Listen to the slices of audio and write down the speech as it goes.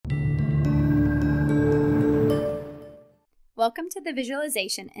Welcome to the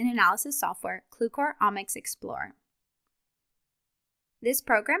visualization and analysis software Qlucore Omics Explorer. This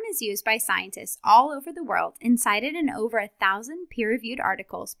program is used by scientists all over the world and cited in over 1,000 peer-reviewed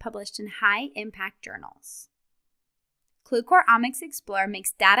articles published in high-impact journals. Qlucore Omics Explorer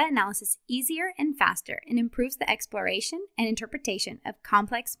makes data analysis easier and faster and improves the exploration and interpretation of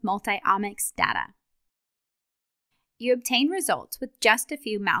complex multi-omics data. You obtain results with just a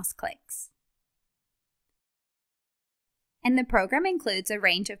few mouse clicks. And the program includes a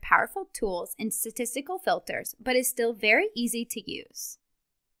range of powerful tools and statistical filters, but is still very easy to use.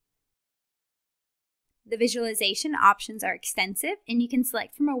 The visualization options are extensive, and you can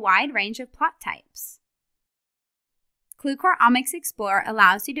select from a wide range of plot types. Qlucore Omics Explorer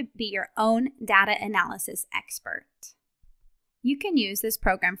allows you to be your own data analysis expert. You can use this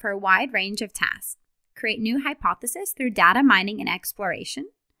program for a wide range of tasks. Create new hypotheses through data mining and exploration.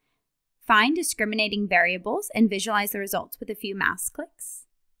 Find discriminating variables and visualize the results with a few mouse clicks.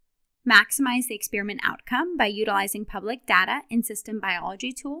 Maximize the experiment outcome by utilizing public data and system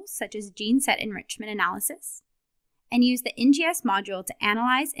biology tools such as gene set enrichment analysis. And use the NGS module to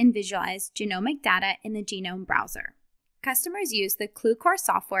analyze and visualize genomic data in the genome browser. Customers use the Qlucore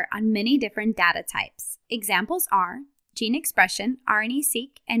software on many different data types. Examples are gene expression,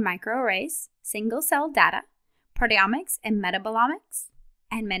 RNA-seq and microarrays, single-cell data, proteomics and metabolomics,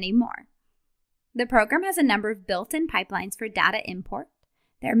 and many more. The program has a number of built-in pipelines for data import.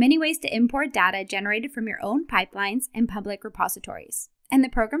 There are many ways to import data generated from your own pipelines and public repositories, and the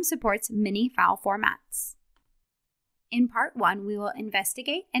program supports many file formats. In Part 1, we will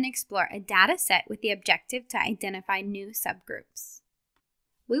investigate and explore a data set with the objective to identify new subgroups.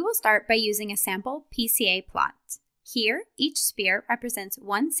 We will start by using a sample PCA plot. Here, each sphere represents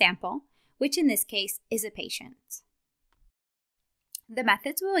one sample, which in this case is a patient. The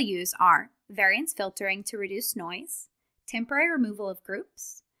methods we will use are variance filtering to reduce noise, temporary removal of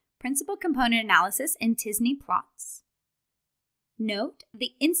groups, principal component analysis in t-SNE plots. Note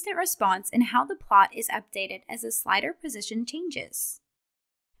the instant response and how the plot is updated as the slider position changes.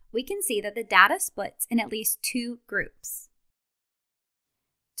 We can see that the data splits in at least two groups.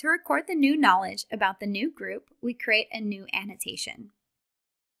 To record the new knowledge about the new group, we create a new annotation.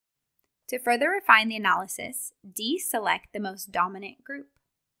 To further refine the analysis, deselect the most dominant group.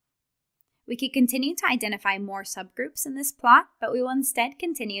 We could continue to identify more subgroups in this plot, but we will instead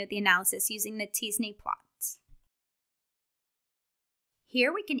continue the analysis using the t-SNE plots.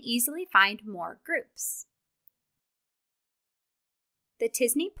 Here we can easily find more groups. The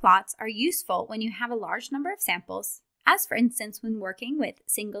t-SNE plots are useful when you have a large number of samples, as for instance when working with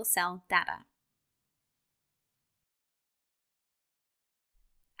single-cell data.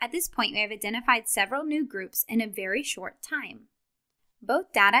 At this point, we have identified several new groups in a very short time.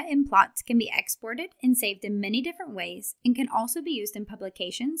 Both data and plots can be exported and saved in many different ways and can also be used in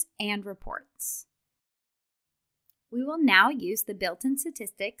publications and reports. We will now use the built-in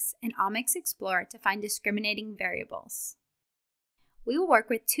statistics in Omics Explorer to find discriminating variables. We will work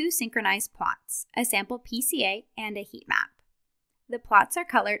with two synchronized plots, a sample PCA and a heat map. The plots are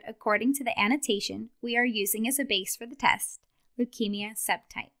colored according to the annotation we are using as a base for the test, leukemia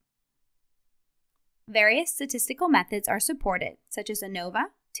subtype. Various statistical methods are supported, such as ANOVA,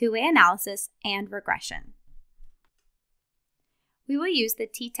 two-way analysis, and regression. We will use the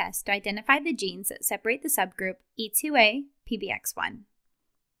t-test to identify the genes that separate the subgroup E2A PBX1.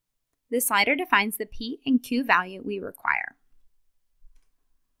 The slider defines the P and Q value we require.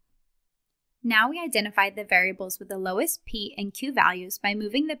 Now we identify the variables with the lowest P and Q values by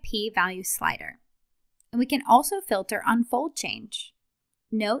moving the P value slider. And we can also filter on fold change.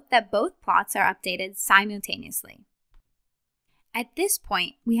 Note that both plots are updated simultaneously. At this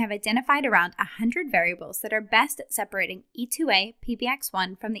point, we have identified around 100 variables that are best at separating E2A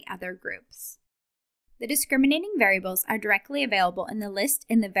PBX1 from the other groups. The discriminating variables are directly available in the list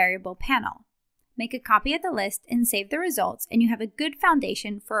in the variable panel. Make a copy of the list and save the results, and you have a good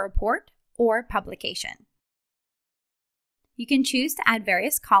foundation for a report or publication. You can choose to add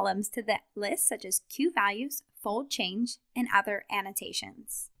various columns to the list such as Q values, fold change, and other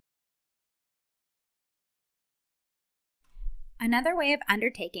annotations. Another way of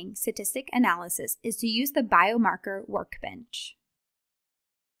undertaking statistic analysis is to use the biomarker workbench.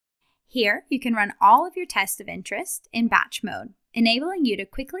 Here, you can run all of your tests of interest in batch mode, enabling you to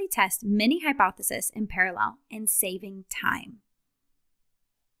quickly test many hypotheses in parallel and saving time.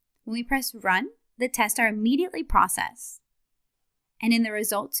 When we press Run, the tests are immediately processed. And in the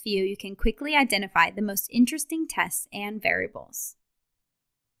results view, you can quickly identify the most interesting tests and variables.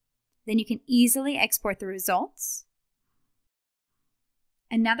 Then you can easily export the results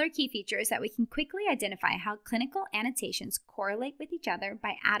Another key feature is that we can quickly identify how clinical annotations correlate with each other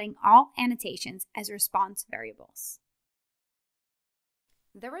by adding all annotations as response variables.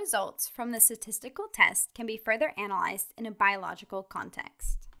 The results from the statistical test can be further analyzed in a biological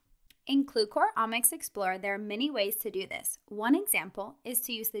context. In Qlucore Omics Explorer, there are many ways to do this. One example is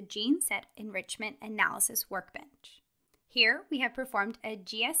to use the Gene Set Enrichment Analysis Workbench. Here, we have performed a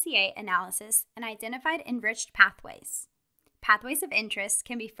GSCA analysis and identified enriched pathways. Pathways of interest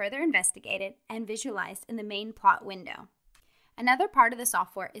can be further investigated and visualized in the main plot window. Another part of the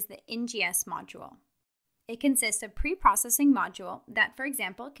software is the NGS module. It consists of pre-processing module that, for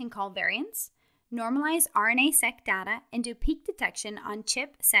example, can call variants, normalize RNA-seq data, and do peak detection on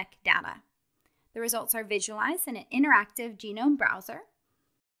ChIP-seq data. The results are visualized in an interactive genome browser.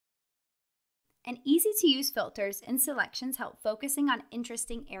 And easy-to-use filters and selections help focusing on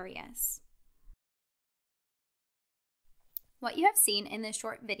interesting areas. What you have seen in this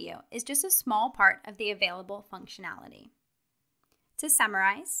short video is just a small part of the available functionality. To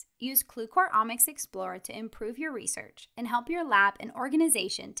summarize, use Qlucore Omics Explorer to improve your research and help your lab and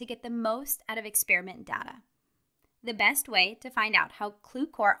organization to get the most out of experiment data. The best way to find out how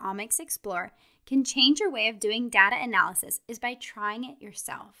Qlucore Omics Explorer can change your way of doing data analysis is by trying it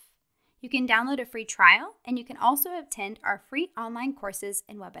yourself. You can download a free trial, and you can also attend our free online courses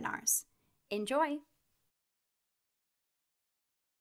and webinars. Enjoy!